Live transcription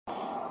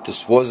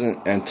This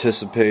wasn't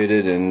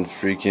anticipated and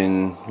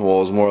freaking, well, it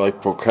was more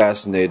like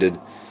procrastinated,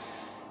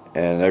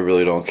 and I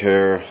really don't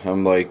care.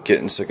 I'm like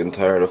getting sick and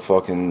tired of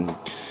fucking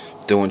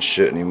doing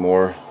shit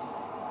anymore.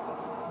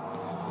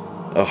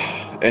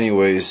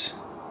 Anyways,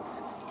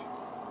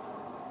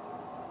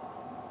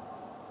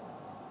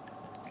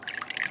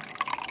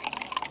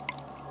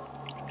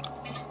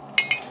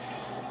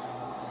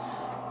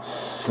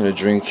 I'm gonna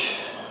drink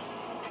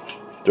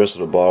the rest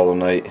of the bottle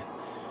tonight.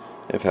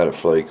 I've had it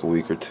for like a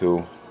week or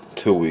 2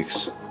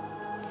 weeks.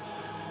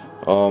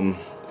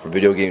 For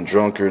video game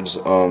drunkards,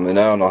 and I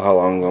don't know how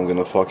long I'm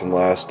gonna fucking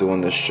last doing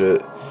this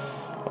shit.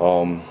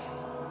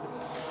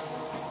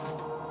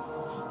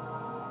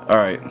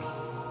 Alright.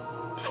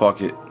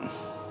 Fuck it.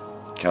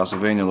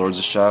 Castlevania, Lords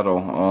of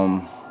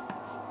Shadow.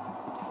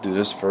 Do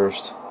this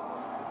first.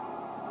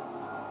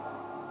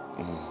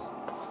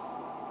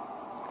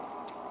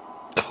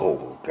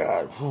 Oh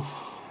god.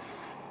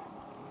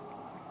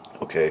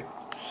 Okay.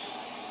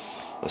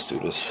 Let's do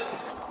this.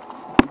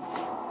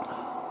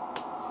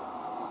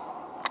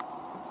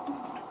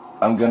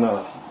 I'm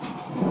gonna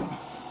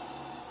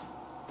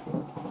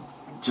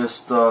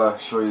just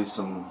show you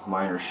some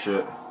minor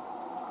shit.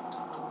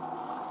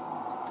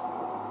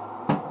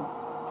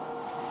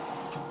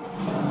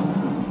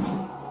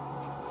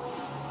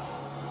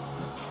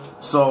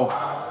 So,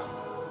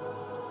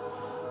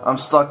 I'm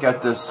stuck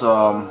at this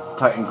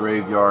Titan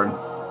graveyard.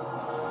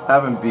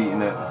 Haven't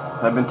beaten it.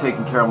 I've been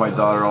taking care of my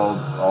daughter all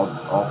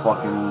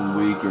fucking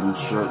week and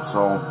shit,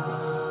 so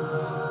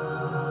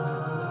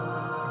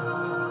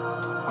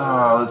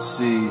let's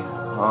see.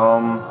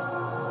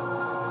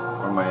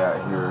 Where am I at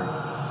here?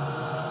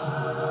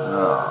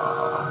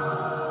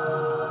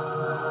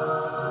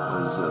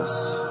 What is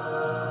this?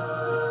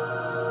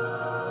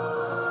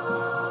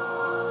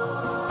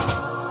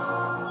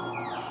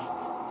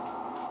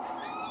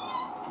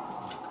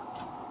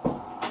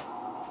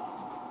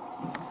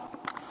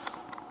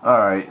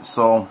 Alright,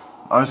 so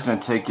I'm just gonna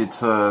take you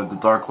to the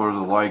Dark Lord of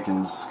the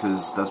Lycans,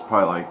 because that's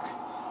probably like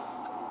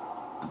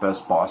the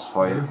best boss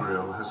fight.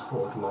 Gabriel has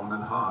fought long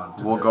and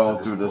hard. We'll go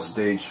through the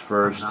stage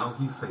first. Now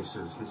he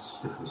faces his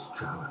stiffest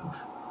challenge.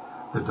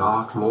 The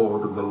Dark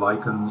Lord of the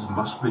Lycans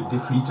must be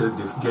defeated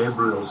if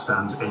Gabriel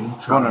stands any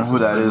chance. Wondering who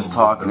that is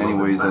talking,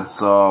 anyways. It's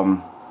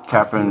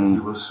Captain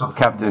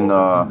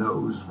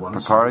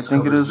Picard, I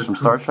think it is, from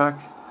Star Trek.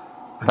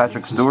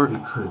 Patrick Stewart,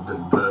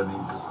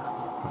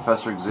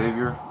 Professor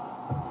Xavier,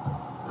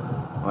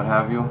 what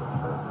have you.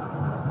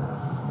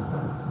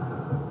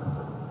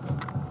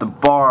 The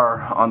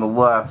bar on the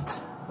left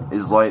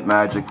is light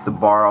magic, the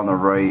bar on the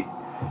right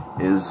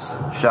is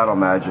shadow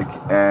magic,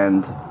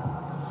 and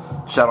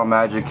shadow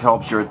magic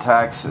helps your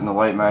attacks, and the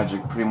light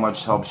magic pretty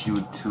much helps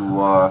you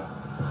to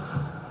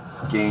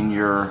gain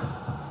your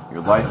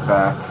life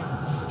back.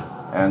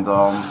 And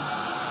all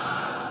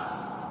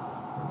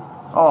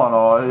in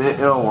all,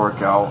 it'll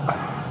work out.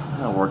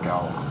 It'll work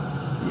out.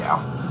 Yeah.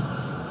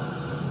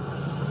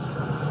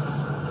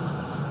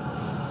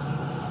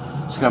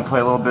 Just gonna play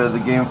a little bit of the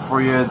game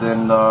for you,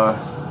 then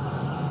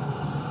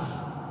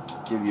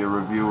give you a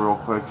review real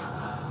quick.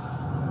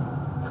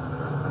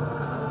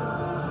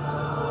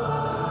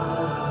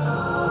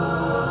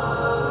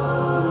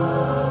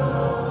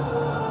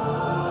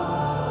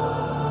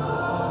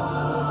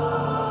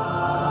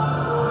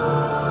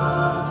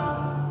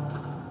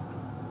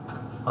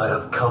 I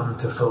have come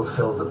to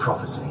fulfill the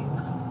prophecy.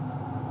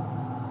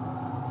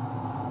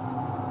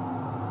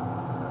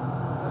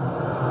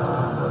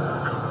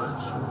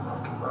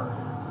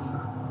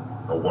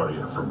 A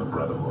warrior from the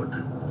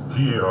Brotherhood,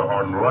 here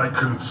on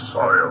Lycan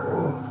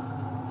soil.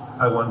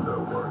 I wonder,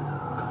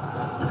 warrior,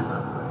 if you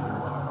know where you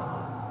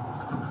are,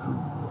 and who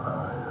I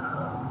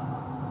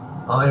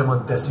am. I am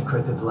on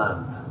desecrated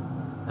land,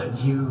 and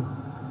you,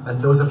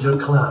 and those of your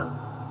clan,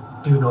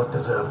 do not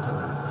deserve to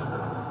live.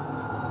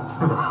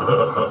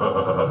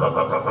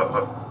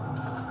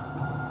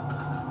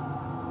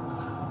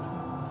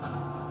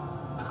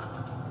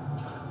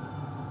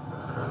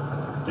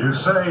 You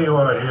say you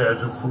are here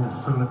to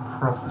fulfill a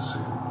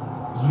prophecy.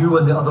 You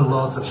and the other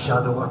Lords of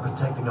Shadow are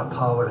protecting our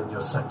power in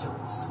your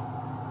sanctuaries.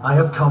 I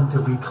have come to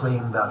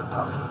reclaim that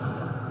power.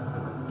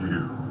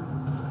 You,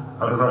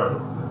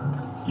 alone,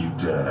 you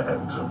dare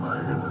enter my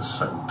inner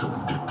sanctum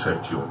and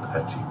dictate your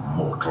petty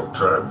mortal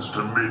terms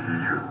to me.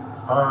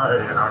 I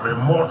am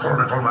immortal,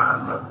 little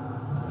man,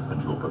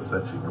 and your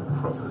pathetic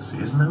prophecy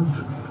is known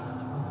to me.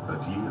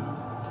 But you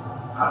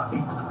are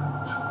ignorant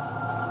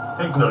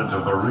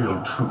of the real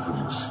truth of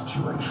your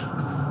situation.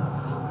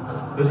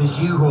 It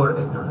is you who are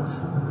ignorant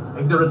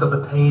of the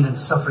pain and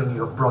suffering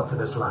you have brought to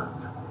this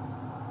land.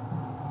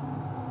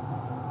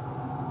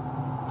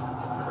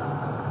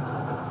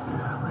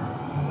 Hear me.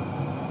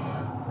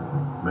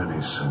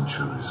 Many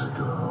centuries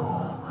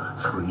ago,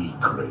 3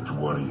 great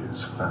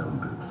warriors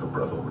founded the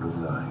Brotherhood of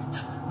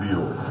Light, the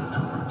order to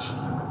which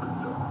you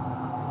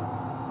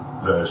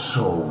belong. Their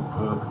sole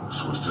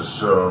purpose was to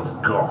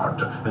serve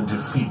God and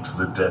defeat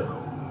the devil.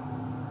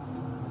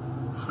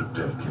 For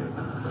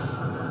decades,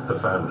 the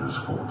founders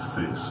fought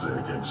fiercely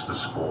against the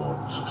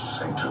spawns of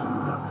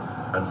Satan,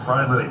 and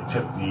finally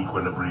tipped the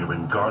equilibrium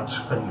in God's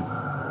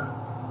favor.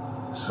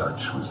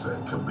 Such was their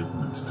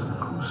commitment to the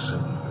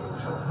crusade,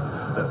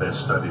 that their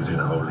studies in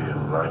holy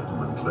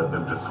enlightenment led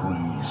them to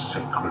 3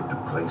 sacred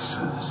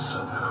places,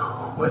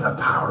 where the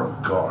power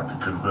of God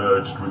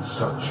converged with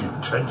such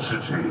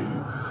intensity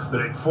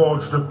that it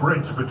forged a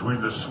bridge between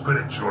the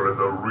spiritual and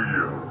the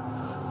real.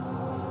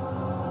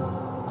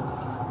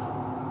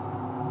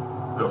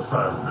 The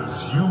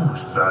founders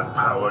used that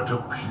power to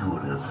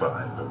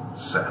purify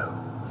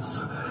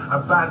themselves,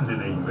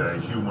 abandoning their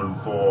human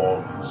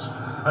forms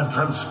and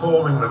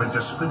transforming them into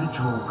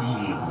spiritual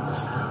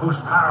beings whose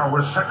power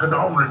was second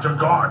only to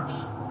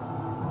God's.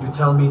 You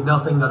tell me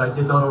nothing that I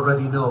did not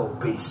already know,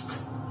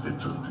 beast.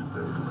 Little did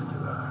they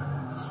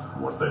realize that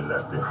what they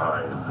left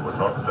behind were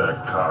not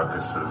their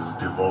carcasses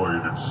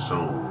devoid of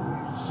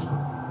souls,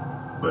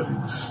 but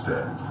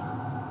instead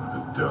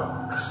the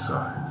dark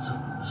sides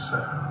of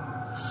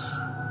themselves.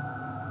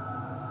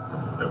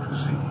 Don't you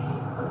see?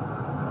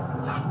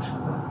 That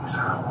is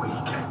how we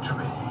came to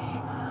be.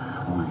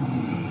 We,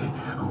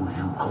 who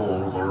you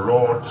call the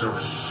Lords of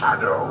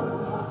Shadow.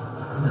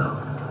 No.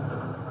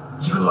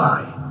 You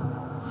lie.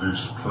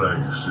 This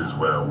place is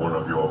where one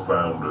of your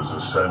founders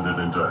ascended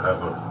into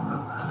heaven,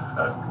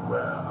 and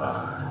where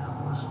I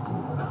was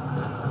born.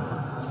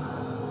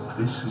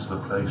 This is the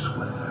place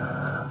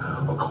where,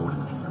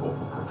 according to your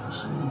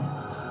prophecy,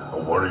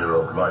 a warrior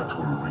of light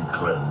will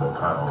reclaim the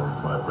power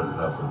of my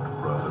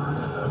beloved brother in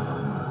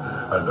heaven,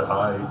 and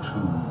I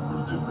too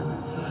will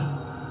diminish.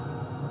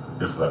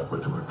 If that were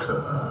to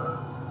occur,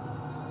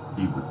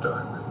 he would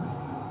die with me,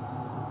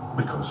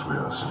 because we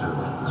are still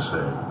the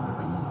same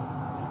being.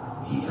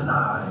 He and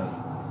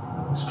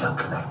I, still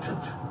connected.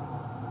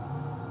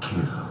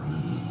 Kill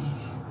me,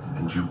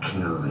 and you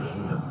kill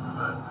him.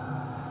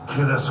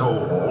 Kill us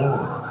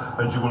all,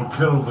 and you will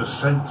kill the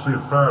saintly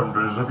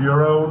founders of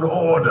your own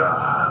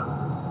order.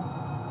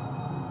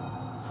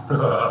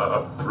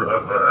 Ah,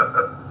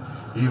 brother,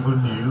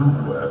 even you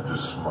have to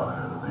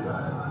smile at the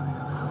irony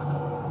of it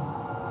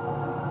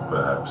all.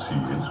 Perhaps he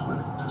is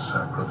willing to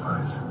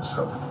sacrifice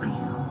himself for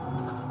you,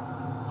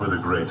 for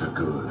the greater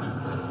good.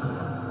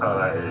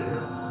 I,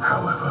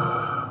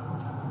 however,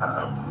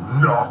 am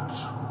not.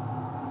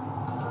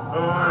 I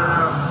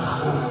am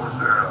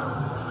Cornell,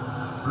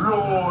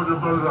 Lord of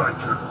the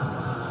Lycan.